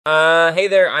Hey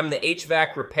there, I'm the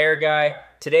HVAC Repair Guy.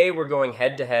 Today we're going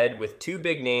head to head with two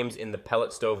big names in the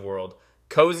pellet stove world,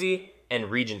 Kozi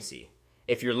and Regency.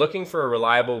 If you're looking for a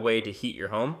reliable way to heat your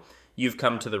home, you've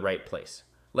come to the right place.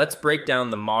 Let's break down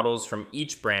the models from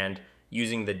each brand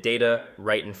using the data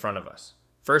right in front of us.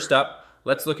 First up,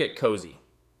 let's look at Kozi.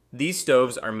 These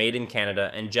stoves are made in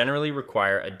Canada and generally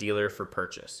require a dealer for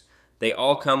purchase. They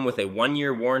all come with a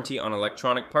 1-year warranty on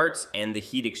electronic parts and the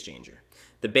heat exchanger.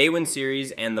 The Baywin series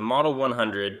and the Model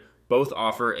 100 both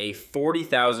offer a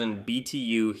 40,000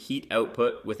 BTU heat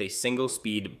output with a single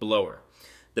speed blower.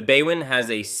 The Baywin has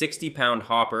a 60-pound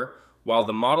hopper, while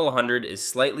the Model 100 is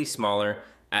slightly smaller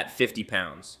at 50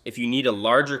 pounds. If you need a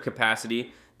larger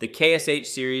capacity, the KSH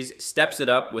Series steps it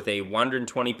up with a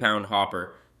 120-pound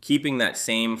hopper, keeping that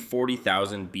same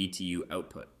 40,000 BTU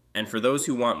output. And for those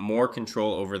who want more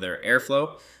control over their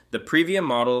airflow, the Previa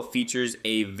model features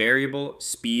a variable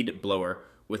speed blower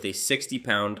with a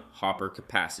 60-pound hopper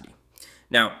capacity.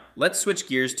 Now, let's switch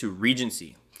gears to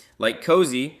Regency. Like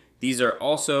Kozi, these are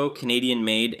also Canadian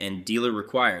made and dealer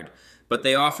required, but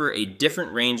they offer a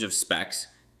different range of specs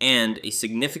and a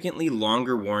significantly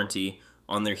longer warranty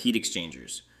on their heat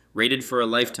exchangers, rated for a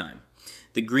lifetime.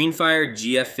 The Greenfire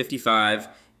GF55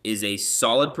 is a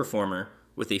solid performer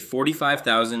with a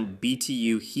 45,000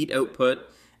 BTU heat output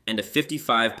and a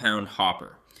 55-pound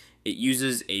hopper. It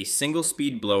uses a single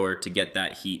speed blower to get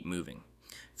that heat moving.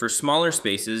 For smaller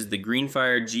spaces, the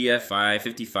Greenfire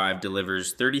GF55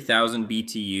 delivers 30,000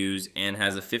 BTUs and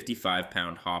has a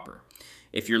 55-pound hopper.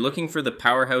 If you're looking for the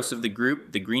powerhouse of the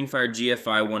group, the Greenfire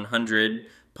GF100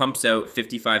 pumps out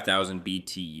 55,000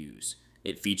 BTUs.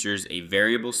 It features a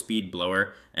variable speed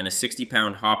blower and a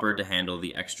 60-pound hopper to handle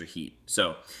the extra heat.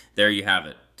 So, there you have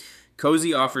it.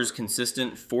 Kozi offers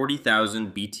consistent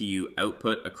 40,000 BTU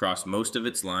output across most of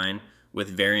its line with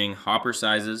varying hopper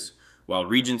sizes, while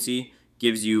Regency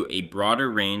gives you a broader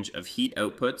range of heat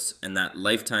outputs and that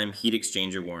lifetime heat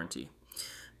exchanger warranty.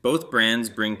 Both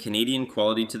brands bring Canadian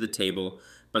quality to the table,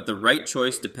 but the right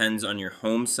choice depends on your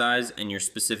home size and your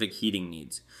specific heating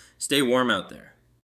needs. Stay warm out there.